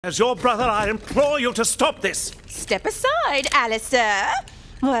As your brother, I implore you to stop this! Step aside, Alistair,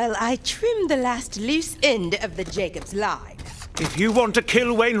 while I trim the last loose end of the Jacob's line. If you want to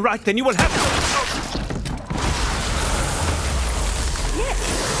kill Wainwright, then you will have to...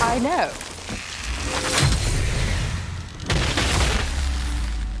 Yes, I know.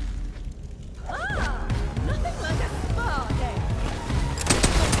 Nothing like a spa day.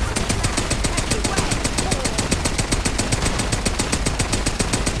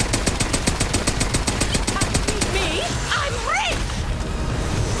 Me? I'm rich!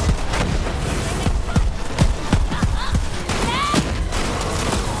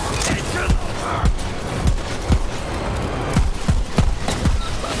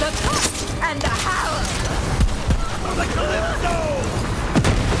 The tusk and the howl! On the Calypso!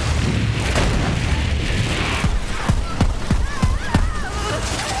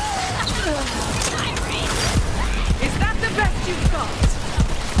 Is that the best you've got?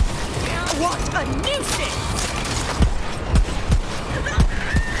 What a nuisance!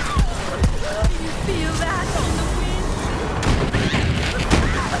 Do you feel that on the wind?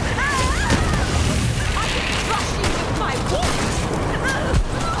 I can crush you with my wand!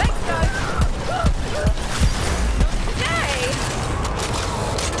 Thanks, guys! Not today!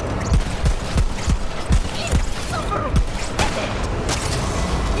 It's super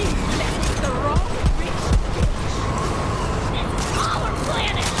You left the wrong rich bitch! It's our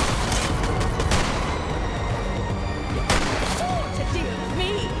planet! To deal with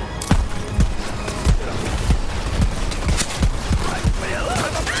me!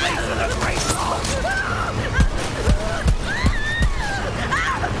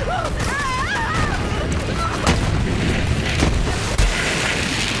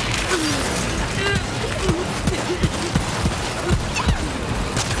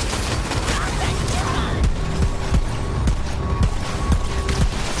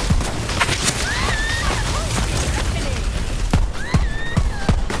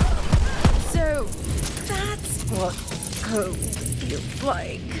 So, that's what home feels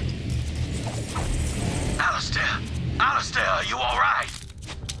like. Alistair! Alistair, are you alright?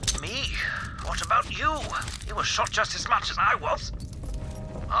 Me? What about you? You were shot just as much as I was.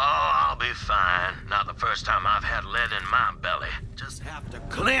 Oh, I'll be fine. Not the first time I've had lead in my belly. Just have to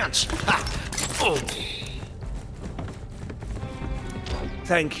clench. Ha! Oh.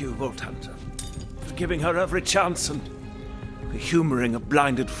 Thank you, Vault Hunter, for giving her every chance and for humoring a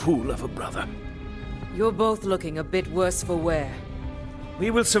blinded fool of a brother. You're both looking a bit worse for wear.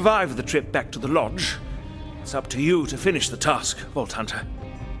 We will survive the trip back to the lodge. It's up to you to finish the task, Vault Hunter.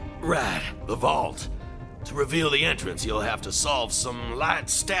 Right, the vault. To reveal the entrance, you'll have to solve some light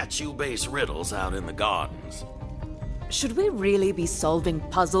statue-based riddles out in the gardens. Should we really be solving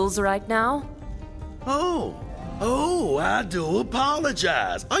puzzles right now? Oh, I do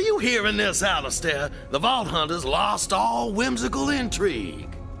apologize. Are you hearing this, Alistair? The Vault Hunters lost all whimsical intrigue.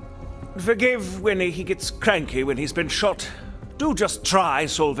 Forgive when he gets cranky when he's been shot. Do just try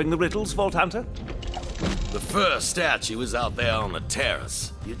solving the riddles, Vault Hunter. The first statue is out there on the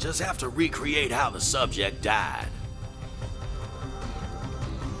terrace. You just have to recreate how the subject died.